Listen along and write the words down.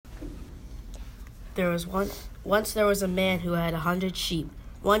Once there was a man who had 100 sheep.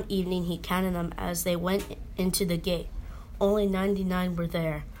 One evening he counted them as they went into the gate. Only 99 were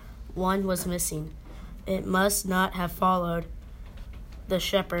there. One was missing. It must not have followed the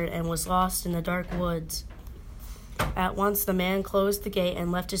shepherd and was lost in the dark woods. At once the man closed the gate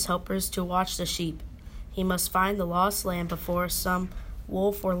and left his helpers to watch the sheep. He must find the lost lamb before some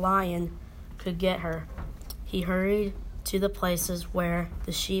wolf or lion could get her. He hurried to the places where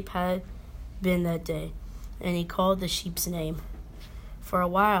the sheep had been that day, and he called the sheep's name. For a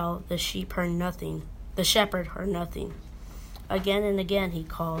while the shepherd heard nothing. Again and again he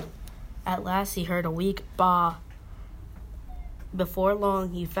called. At last he heard a weak baa. Before long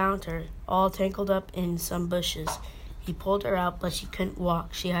he found her, all tangled up in some bushes. He pulled her out, but she couldn't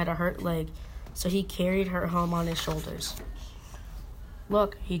walk. She had a hurt leg, so he carried her home on his shoulders.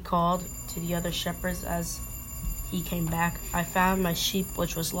 "Look," he called to the other shepherds as he came back, "I found my sheep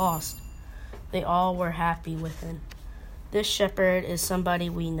which was lost." They all were happy with him. This shepherd is somebody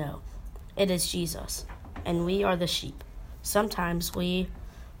we know. It is Jesus, and we are the sheep. Sometimes we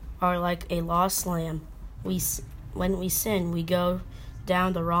are like a lost lamb. When we sin, we go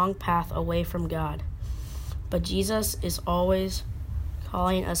down the wrong path away from God. But Jesus is always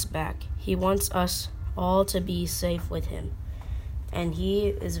calling us back. He wants us all to be safe with him, and he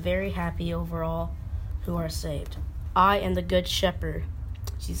is very happy over all who are saved. "I am the good shepherd,"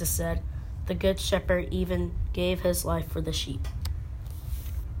 Jesus said. "The good shepherd even gave his life for the sheep."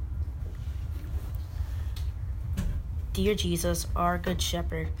 Dear Jesus, our good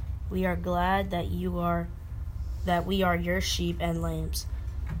shepherd, we are glad that we are your sheep and lambs.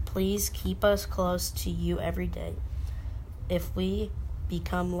 Please keep us close to you every day. If we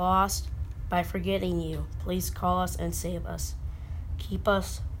become lost by forgetting you, please call us and save us. Keep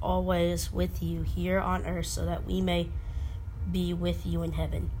us always with you here on earth so that we may be with you in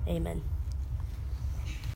heaven. Amen.